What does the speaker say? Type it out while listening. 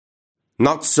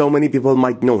Not so many people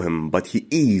might know him, but he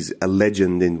is a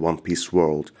legend in One Piece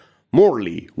world.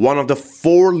 Morley, one of the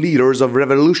 4 leaders of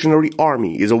Revolutionary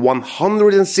Army, is a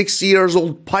 106 years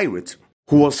old pirate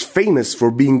who was famous for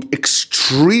being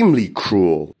extremely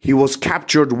cruel. He was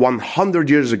captured 100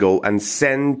 years ago and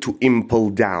sent to Impel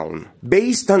Down.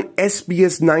 Based on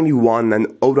SBS 91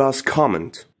 and Oda's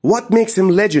comment, what makes him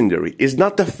legendary is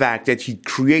not the fact that he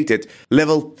created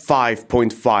level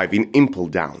 5.5 in Impel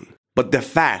Down, but the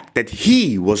fact that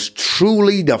he was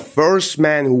truly the first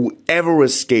man who ever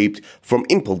escaped from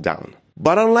Impel Down.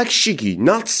 But unlike Shiki,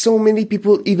 not so many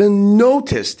people even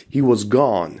noticed he was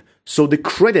gone. So the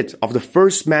credit of the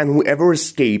first man who ever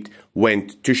escaped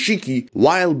went to Shiki,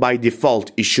 while by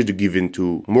default it should have given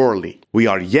to Morley. We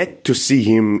are yet to see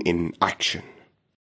him in action.